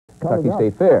Kentucky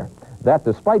State Fair. That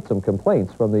despite some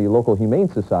complaints from the local Humane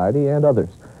Society and others.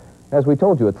 As we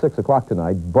told you at 6 o'clock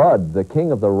tonight, Bud, the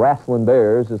king of the wrestling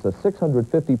bears, is a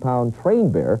 650-pound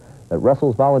trained bear that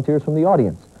wrestles volunteers from the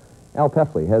audience. Al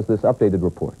Peffley has this updated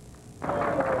report.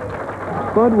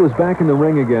 Bud was back in the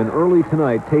ring again early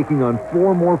tonight, taking on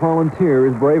 4 more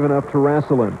volunteers brave enough to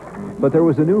wrestle him. But there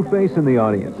was a new face in the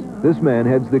audience. This man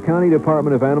heads the County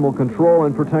Department of Animal Control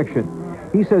and Protection.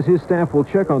 He says his staff will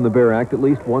check on the Bear Act at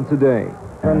least once a day.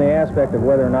 From the aspect of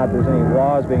whether or not there's any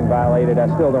laws being violated, I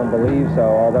still don't believe so,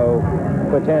 although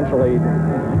potentially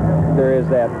there is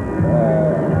that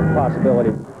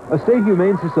possibility. A State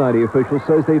Humane Society official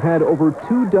says they've had over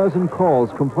 24 calls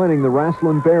complaining the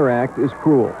Wrastlin' Bear Act is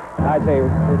cruel. I'd say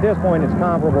at this point it's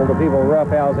comparable to people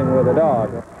roughhousing with a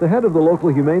dog. The head of the local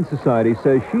Humane Society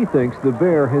says she thinks the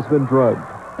bear has been drugged.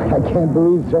 I can't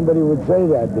believe somebody would say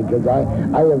that, because I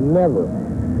have never,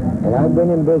 and I've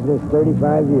been in business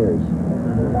 35 years,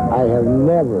 I have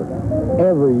never,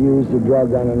 ever used a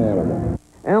drug on an animal.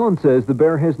 Allen says the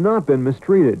bear has not been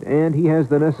mistreated, and he has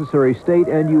the necessary state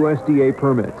and USDA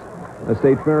permits. A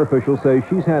state fair official says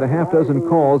she's had a half-dozen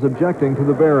calls objecting to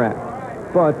the Bear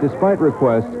Act. But despite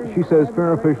requests, she says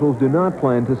fair officials do not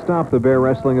plan to stop the bear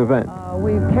wrestling event.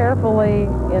 We've carefully,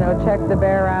 checked the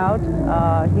bear out.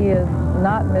 He is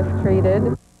not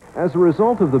mistreated. As a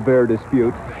result of the bear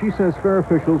dispute, she says fair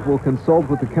officials will consult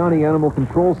with the county animal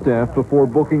control staff before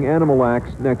booking animal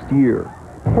acts next year.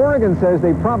 Oregon says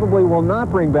they probably will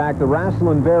not bring back the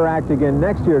Wrastlin' Bear Act again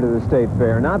next year to the state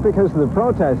fair, not because of the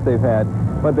protests they've had,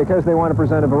 but because they want to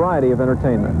present a variety of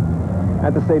entertainment.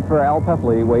 At the state fair, Al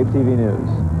Peffley, WAVE-TV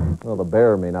News. Well, the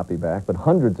bear may not be back, but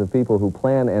hundreds of people who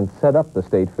plan and set up the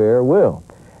state fair will.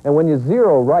 And when you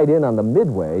zero right in on the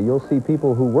midway, you'll see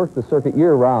people who work the circuit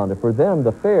year-round, and for them,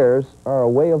 the fairs are a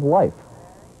way of life.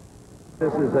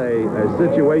 This is a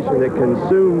situation that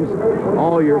consumes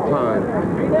all your time,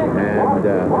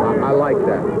 and I like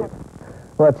that.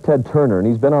 Well, that's Ted Turner, and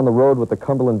he's been on the road with the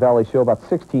Cumberland Valley Show about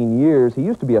 16 years. He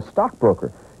used to be a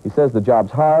stockbroker. He says the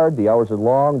job's hard, the hours are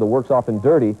long, the work's often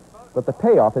dirty, but the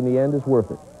payoff in the end is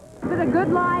worth it. Is it a good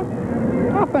life?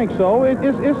 I think so.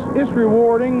 It's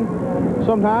rewarding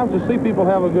sometimes to see people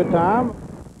have a good time.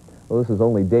 Well, this is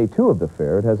only day 2 of the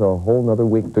fair. It has a whole nother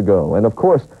week to go. And of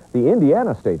course, the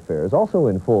Indiana State Fair is also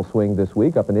in full swing this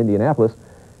week up in Indianapolis.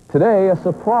 Today, a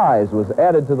surprise was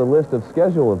added to the list of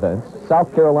scheduled events.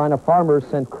 South Carolina farmers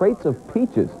sent crates of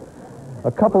peaches.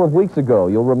 A couple of weeks ago,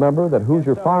 you'll remember that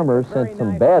Hoosier farmers sent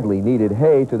some badly needed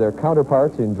hay to their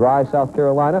counterparts in dry South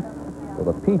Carolina.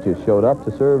 Well, the peaches showed up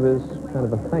to serve as kind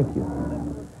of a thank you.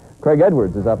 Craig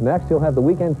Edwards is up next. He'll have the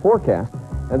weekend forecast.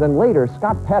 And then later,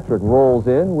 Scott Patrick rolls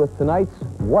in with tonight's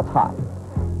What's Hot.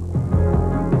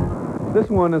 This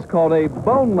one is called a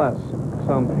boneless.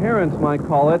 Some parents might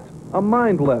call it a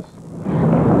mindless.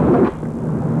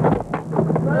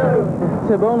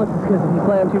 So boneless is because if you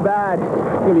slam too bad,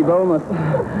 you'll be boneless.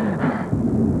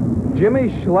 Jimmy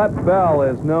Schlepp Bell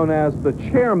is known as the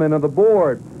chairman of the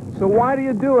board. So why do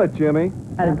you do it, Jimmy?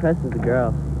 That impresses the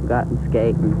girls. Go out and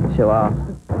skate and show off.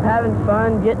 Having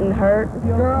fun, getting hurt.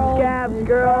 Girls, scabs,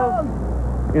 girls.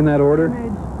 In that order?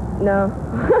 No.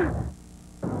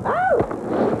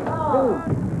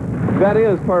 That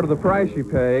is part of the price you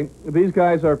pay. These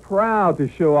guys are proud to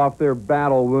show off their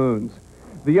battle wounds.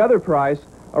 The other price,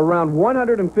 around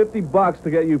 $150 to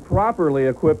get you properly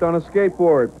equipped on a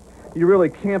skateboard. You really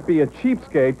can't be a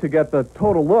cheapskate to get the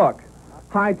total look.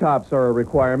 High tops are a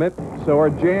requirement, so are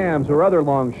jams or other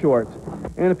long shorts.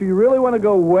 And if you really want to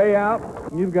go way out,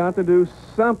 you've got to do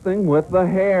something with the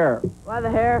hair. Why the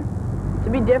hair? To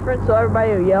be different so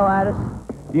everybody will yell at us.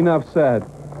 Enough said.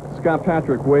 Scott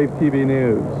Patrick, WAVE-TV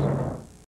News.